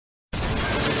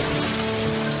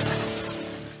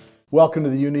Welcome to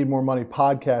the You Need More Money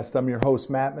podcast. I'm your host,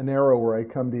 Matt Monero, where I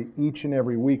come to each and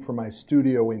every week from my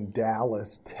studio in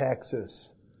Dallas,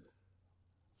 Texas.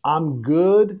 I'm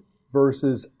good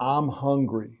versus I'm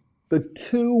hungry. The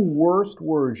two worst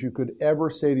words you could ever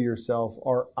say to yourself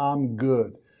are I'm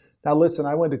good. Now listen,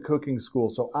 I went to cooking school,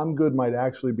 so I'm good might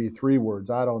actually be three words.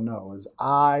 I don't know. Is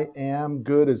I am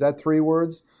good, is that three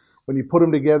words? When you put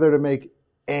them together to make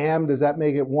am, does that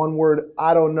make it one word?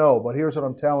 I don't know, but here's what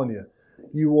I'm telling you.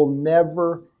 You will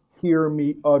never hear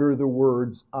me utter the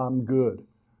words, I'm good.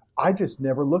 I just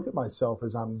never look at myself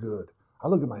as I'm good. I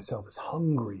look at myself as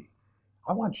hungry.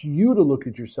 I want you to look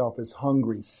at yourself as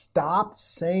hungry. Stop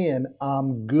saying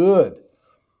I'm good.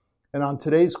 And on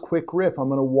today's quick riff, I'm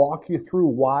going to walk you through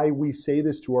why we say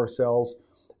this to ourselves.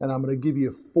 And I'm going to give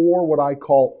you 4 what I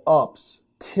call ups,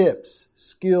 tips,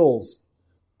 skills,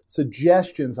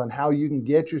 suggestions on how you can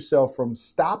get yourself from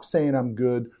stop saying I'm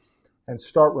good and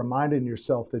start reminding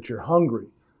yourself that you're hungry.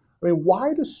 I mean,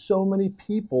 why do so many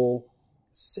people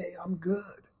say I'm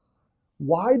good?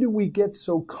 Why do we get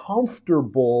so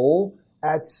comfortable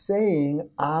at saying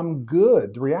I'm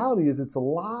good? The reality is it's a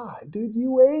lie. Dude,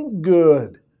 you ain't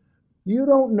good. You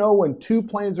don't know when 2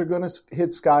 planes are going to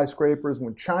hit skyscrapers,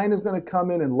 when China's going to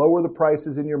come in and lower the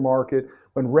prices in your market,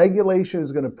 when regulation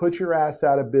is going to put your ass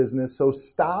out of business. So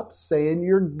stop saying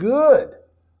you're good.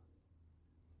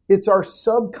 It's our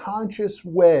subconscious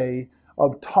way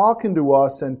of talking to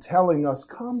us and telling us,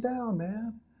 calm down,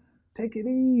 man. Take it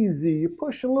easy. You're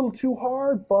pushing a little too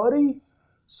hard, buddy.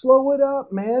 Slow it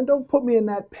up, man. Don't put me in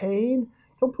that pain.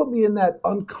 Don't put me in that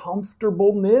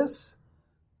uncomfortableness.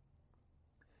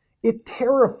 It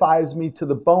terrifies me to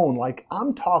the bone. Like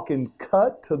I'm talking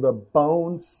cut to the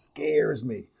bone, scares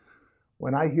me.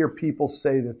 When I hear people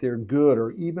say that they're good,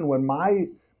 or even when my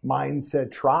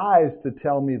mindset tries to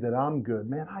tell me that I'm good.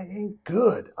 Man, I ain't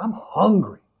good. I'm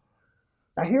hungry.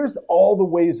 Now here's all the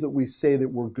ways that we say that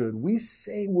we're good. We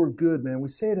say we're good, man. We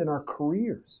say it in our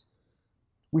careers.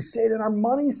 We say it in our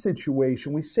money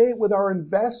situation. We say it with our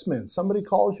investments. Somebody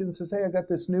calls you and says, hey, I got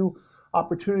this new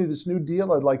opportunity, this new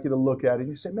deal I'd like you to look at. And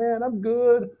you say, man, I'm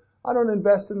good. I don't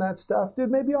invest in that stuff.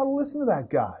 Dude, maybe you ought to listen to that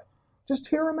guy. Just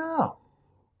hear him out.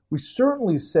 We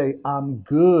certainly say I'm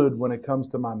good when it comes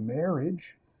to my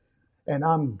marriage. And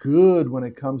I'm good when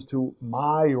it comes to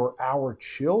my or our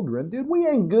children. Dude, we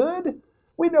ain't good.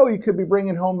 We know you could be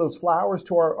bringing home those flowers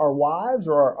to our wives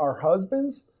or our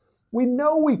husbands. We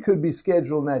know we could be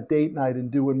scheduling that date night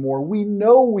and doing more. We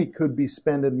know we could be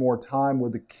spending more time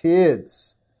with the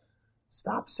kids.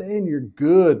 Stop saying you're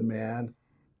good, man.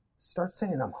 Start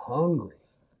saying I'm hungry.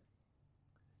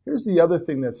 Here's the other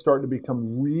thing that's starting to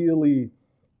become really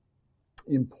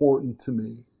important to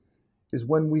me. Is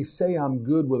when we say I'm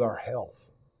good with our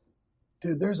health.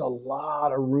 Dude, there's a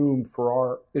lot of room for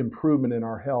our improvement in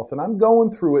our health. And I'm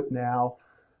going through it now.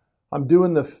 I'm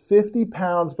doing the 50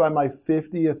 pounds by my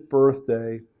 50th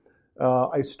birthday.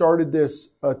 I started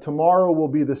this, tomorrow will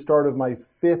be the start of my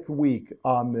 5th week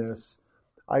on this.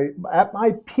 At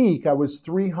my peak, I was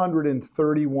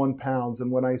 331 pounds.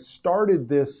 And when I started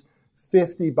this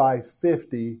 50 by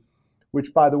 50,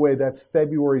 which, by the way, that's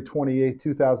February 28,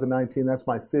 2019. That's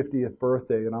my 50th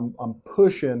birthday, and I'm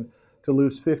pushing to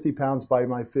lose 50 pounds by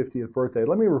my 50th birthday.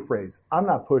 Let me rephrase. I'm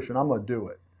not pushing. I'm going to do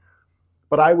it.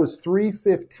 But I was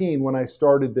 315 when I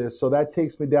started this, so that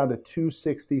takes me down to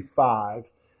 265.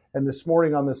 And this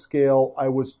morning on the scale, I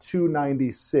was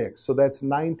 296. So that's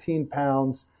 19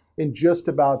 pounds in just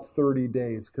about 30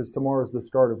 days, because tomorrow's the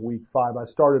start of week 5. I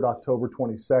started October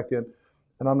 22nd.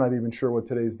 And I'm not even sure what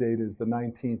today's date is, the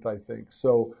 19th, I think.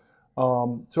 So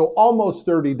almost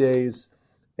 30 days,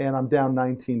 and I'm down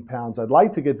 19 pounds. I'd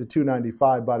like to get to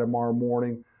 295 by tomorrow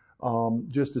morning.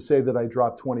 Just to say that I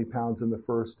dropped 20 pounds in the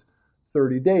first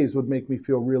 30 days would make me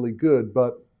feel really good.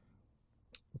 But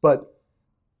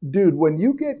dude, when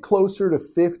you get closer to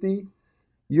 50,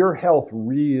 your health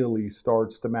really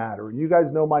starts to matter. And you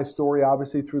guys know my story,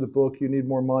 obviously, through the book, You Need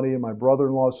More Money, and my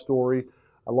brother-in-law's story.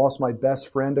 I lost my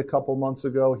best friend a couple months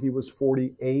ago. He was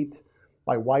 48.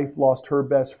 My wife lost her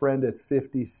best friend at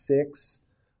 56.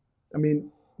 I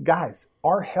mean, guys,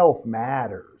 our health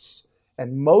matters.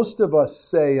 And most of us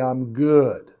say, I'm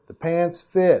good. The pants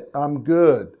fit. I'm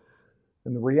good.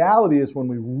 And the reality is when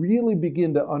we really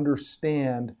begin to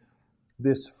understand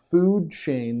this food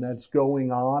chain that's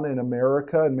going on in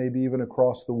America and maybe even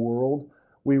across the world,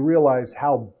 we realize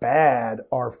how bad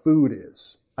our food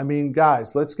is. I mean,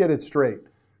 guys, let's get it straight.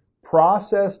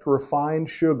 Processed refined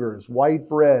sugars, white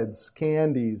breads,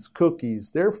 candies, cookies,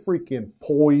 they're freaking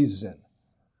poison.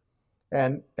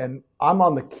 And I'm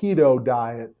on the keto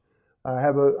diet,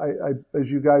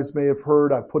 As you guys may have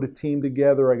heard, I put a team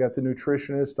together. I got the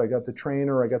nutritionist, I got the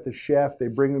trainer, I got the chef. They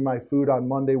bring me my food on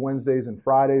Monday, Wednesdays, and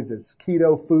Fridays. It's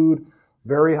keto food,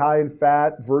 very high in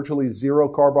fat, virtually zero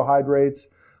carbohydrates.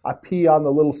 I pee on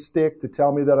the little stick to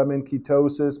tell me that I'm in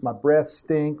ketosis. My breath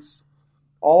stinks.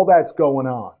 All that's going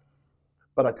on.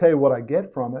 But I tell you what I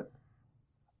get from it.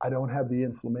 I don't have the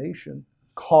inflammation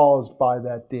caused by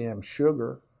that damn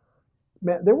sugar.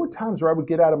 Man, there were times where I would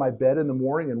get out of my bed in the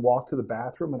morning and walk to the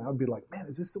bathroom and I would be like, man,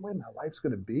 is this the way my life's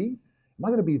going to be? Am I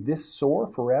going to be this sore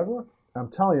forever? And I'm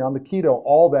telling you, on the keto,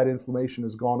 all that inflammation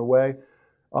has gone away.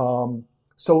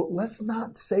 So let's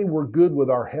not say we're good with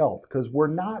our health, because we're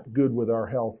not good with our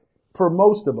health. For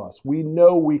most of us, we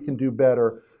know we can do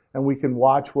better and we can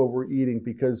watch what we're eating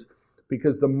because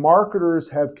the marketers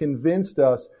have convinced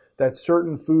us that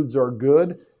certain foods are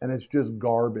good and it's just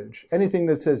garbage. Anything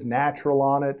that says natural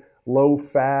on it, low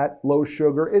fat, low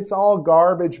sugar, it's all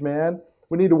garbage, man.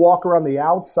 We need to walk around the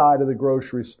outside of the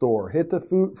grocery store, hit the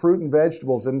fruit and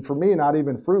vegetables. And for me, not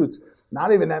even fruits,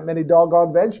 not even that many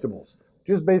doggone vegetables.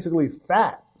 Just basically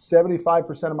fat.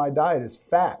 75% of my diet is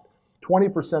fat.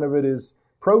 20% of it is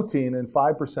protein and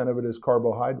 5% of it is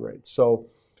carbohydrates. So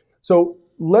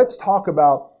let's talk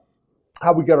about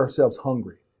how we get ourselves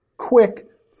hungry. Quick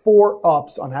 4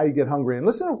 ups on how you get hungry. And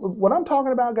listen, what I'm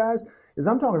talking about, guys, is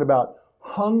I'm talking about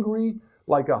hungry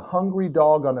like a hungry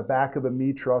dog on the back of a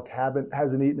meat truck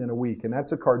hasn't eaten in a week. And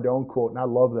that's a Cardone quote, and I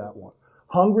love that one.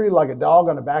 Hungry like a dog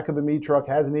on the back of a meat truck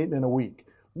hasn't eaten in a week.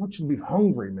 I want you to be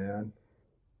hungry, man.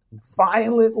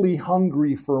 Violently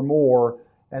hungry for more,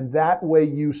 and that way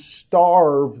you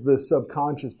starve the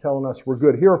subconscious telling us we're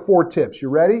good. Here are 4 tips. You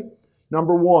ready?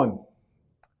 Number 1,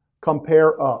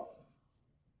 compare up.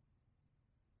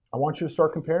 I want you to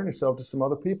start comparing yourself to some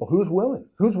other people. Who's willing?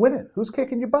 Who's winning? Who's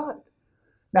kicking your butt?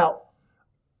 Now,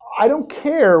 I don't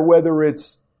care whether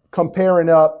it's comparing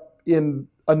up in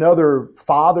another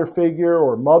father figure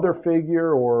or mother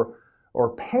figure or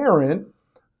parent,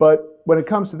 but when it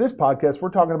comes to this podcast, we're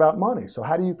talking about money. So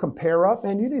how do you compare up?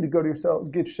 Man, you need to get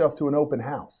yourself to an open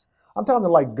house. I'm talking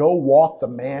like go walk the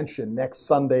mansion next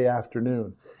Sunday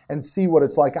afternoon and see what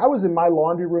it's like. I was in my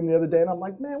laundry room the other day and I'm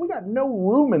like, man, we got no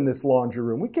room in this laundry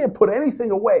room. We can't put anything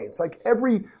away. It's like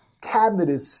every cabinet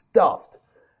is stuffed.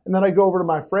 And then I go over to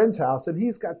my friend's house and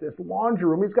he's got this laundry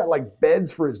room. He's got like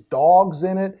beds for his dogs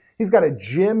in it. He's got a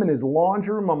gym in his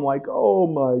laundry room. I'm like, oh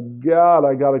my God,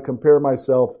 I got to compare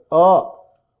myself up.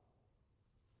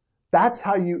 That's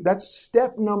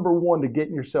step number 1 to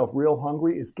getting yourself real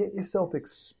hungry, is getting yourself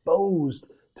exposed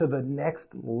to the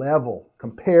next level.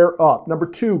 Compare up. Number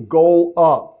 2, goal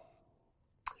up.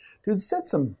 Dude, set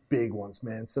some big ones,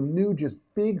 man. Some new, just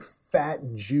big, fat,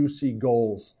 juicy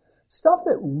goals. Stuff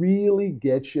that really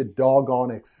gets you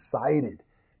doggone excited.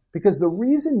 Because the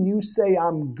reason you say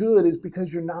I'm good is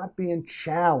because you're not being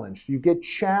challenged. You get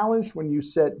challenged when you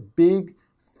set big,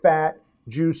 fat,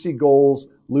 juicy goals.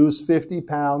 Lose 50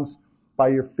 pounds by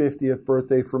your 50th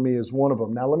birthday for me is one of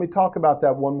them. Now, let me talk about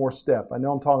that one more step. I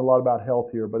know I'm talking a lot about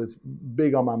health here, but it's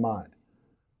big on my mind.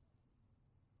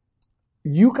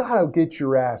 You got to get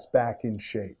your ass back in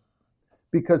shape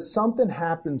because something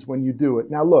happens when you do it.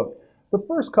 Now, look, the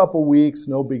first couple weeks,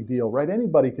 no big deal, right?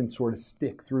 Anybody can sort of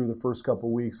stick through the first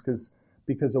couple weeks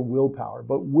because of willpower.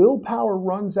 But willpower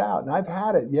runs out, and I've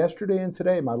had it yesterday and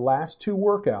today, my last 2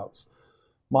 workouts.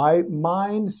 My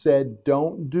mind said,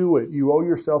 don't do it. You owe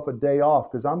yourself a day off,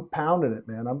 because I'm pounding it,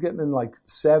 man. I'm getting in like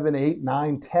 7, 8,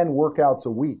 9, 10 workouts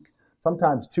a week,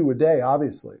 sometimes 2 a day,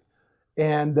 obviously.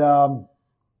 And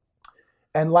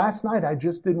last night, I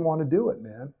just didn't want to do it,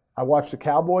 man. I watched the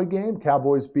Cowboy game.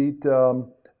 Cowboys beat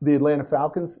the Atlanta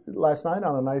Falcons last night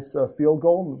on a nice field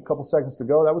goal, a couple seconds to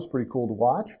go. That was pretty cool to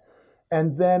watch.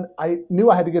 And then I knew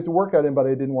I had to get the workout in, but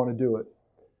I didn't want to do it.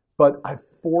 But I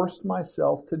forced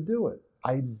myself to do it.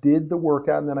 I did the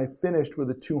workout, and then I finished with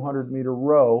a 200-meter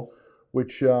row,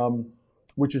 which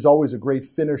is always a great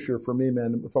finisher for me,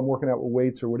 man. If I'm working out with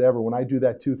weights or whatever, when I do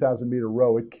that 2,000-meter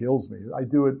row, it kills me. I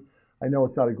do it, I know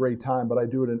it's not a great time, but I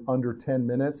do it in under 10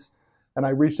 minutes. And I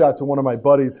reached out to one of my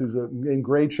buddies who's in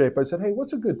great shape. I said, hey,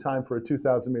 what's a good time for a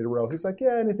 2,000-meter row? He's like,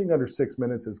 yeah, anything under 6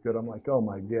 minutes is good. I'm like, oh,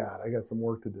 my God, I got some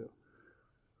work to do.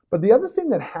 But the other thing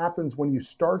that happens when you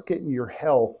start getting your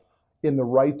health in the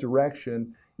right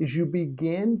direction is you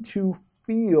begin to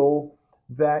feel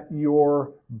that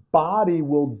your body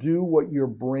will do what your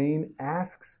brain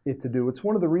asks it to do. It's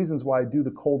one of the reasons why I do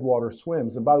the cold water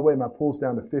swims. And by the way, my pool's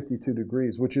down to 52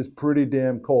 degrees, which is pretty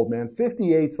damn cold, man.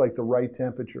 58's like the right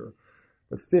temperature,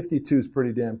 but 52 is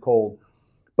pretty damn cold.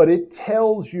 But it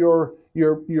tells your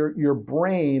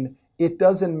brain it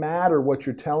doesn't matter what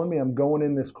you're telling me. I'm going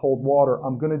in this cold water.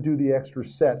 I'm going to do the extra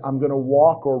set. I'm going to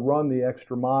walk or run the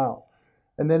extra mile.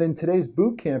 And then in today's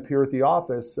boot camp here at the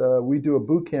office, we do a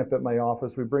boot camp at my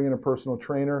office. We bring in a personal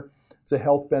trainer. It's a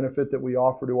health benefit that we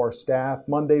offer to our staff.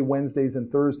 Monday, Wednesdays,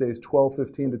 and Thursdays,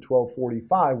 12:15 to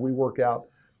 12:45, we work out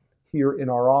here in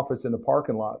our office in the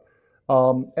parking lot.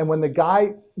 And when the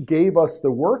guy gave us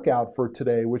the workout for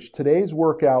today, which today's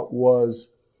workout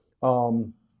was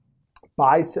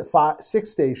 6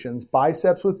 stations,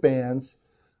 biceps with bands,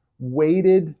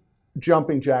 weighted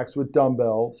jumping jacks with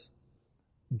dumbbells,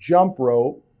 jump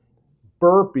rope,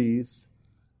 burpees,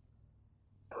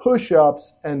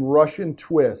 push-ups, and Russian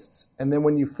twists. And then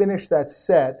when you finish that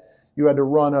set, you had to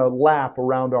run a lap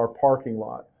around our parking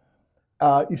lot.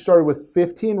 You started with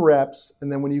 15 reps,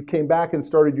 and then when you came back and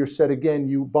started your set again,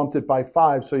 you bumped it by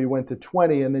 5, so you went to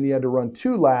 20, and then you had to run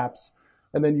 2 laps,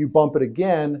 and then you bump it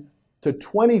again to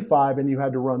 25, and you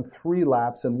had to run 3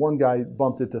 laps, and one guy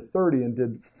bumped it to 30 and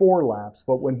did 4 laps.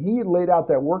 But when he laid out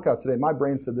that workout today, my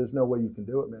brain said, there's no way you can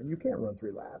do it, man. You can't run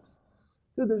 3 laps.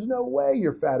 Dude, there's no way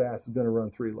your fat ass is going to run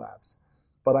 3 laps.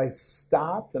 But I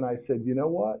stopped, and I said, you know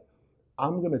what?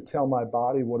 I'm going to tell my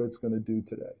body what it's going to do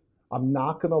today. I'm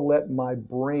not going to let my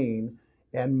brain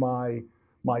and my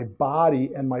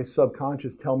body and my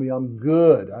subconscious tell me I'm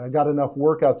good. I got enough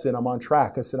workouts in. I'm on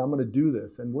track. I said, I'm going to do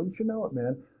this. And wouldn't you know it,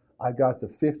 man? I got the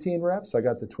 15 reps. I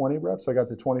got the 20 reps. I got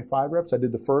the 25 reps. I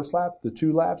did the first lap, the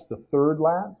 2 laps, the 3rd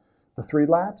lap, the 3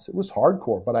 laps. It was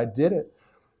hardcore, but I did it.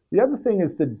 The other thing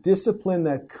is the discipline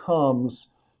that comes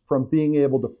from being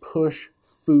able to push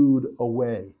food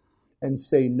away and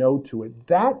say no to it.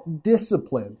 That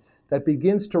discipline that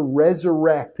begins to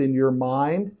resurrect in your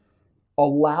mind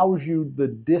allows you the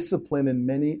discipline in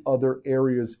many other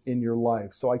areas in your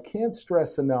life. So I can't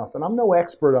stress enough, and I'm no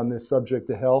expert on this subject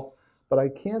of health, but I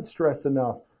can't stress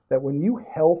enough that when you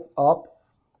health up,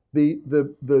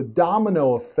 the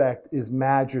domino effect is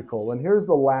magical. And here's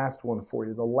the last one for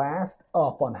you. The last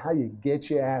up on how you get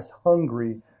your ass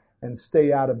hungry and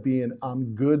stay out of being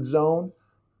I'm good zone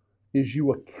is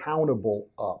you accountable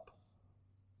up.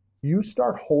 You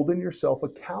start holding yourself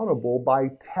accountable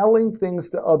by telling things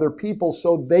to other people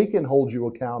so they can hold you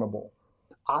accountable.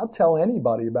 I'll tell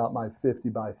anybody about my 50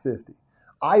 by 50.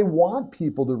 I want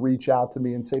people to reach out to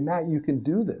me and say, Matt, you can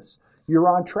do this. You're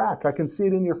on track. I can see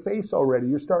it in your face already.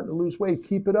 You're starting to lose weight.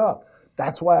 Keep it up.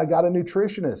 That's why I got a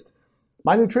nutritionist.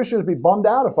 My nutritionist would be bummed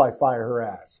out if I fire her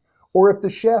ass. Or if the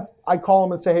chef, I call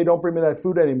him and say, hey, don't bring me that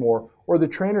food anymore. Or the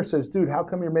trainer says, dude, how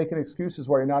come you're making excuses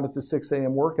while you're not at the 6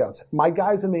 a.m. workouts? My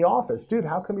guy's in the office. Dude,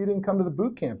 how come you didn't come to the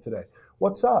boot camp today?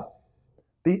 What's up?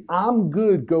 The I'm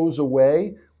good goes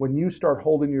away when you start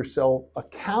holding yourself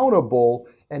accountable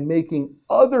and making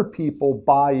other people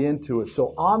buy into it.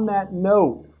 So on that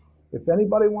note, if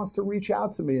anybody wants to reach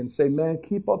out to me and say, man,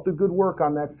 keep up the good work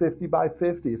on that 50 by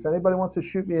 50. If anybody wants to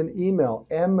shoot me an email,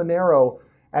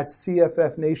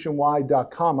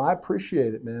 mmonero@cffnationwide.com. I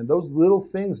appreciate it, man. Those little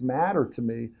things matter to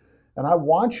me, and I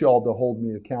want y'all to hold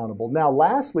me accountable. Now,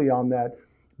 lastly on that,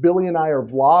 Billy and I are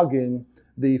vlogging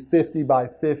the 50 by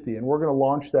 50, and we're going to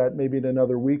launch that maybe in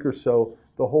another week or so,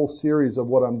 the whole series of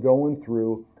what I'm going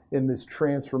through in this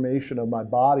transformation of my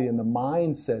body and the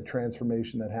mindset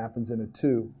transformation that happens in it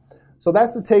too. So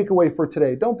that's the takeaway for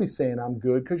today. Don't be saying I'm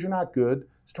good, because you're not good.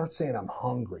 Start saying I'm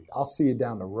hungry. I'll see you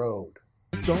down the road.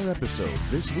 It's our episode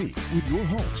this week with your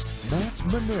host, Matt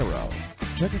Monero.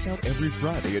 Check us out every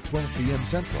Friday at 12 p.m.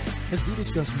 Central as we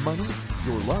discuss money,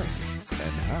 your life,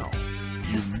 and how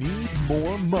you need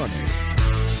more money.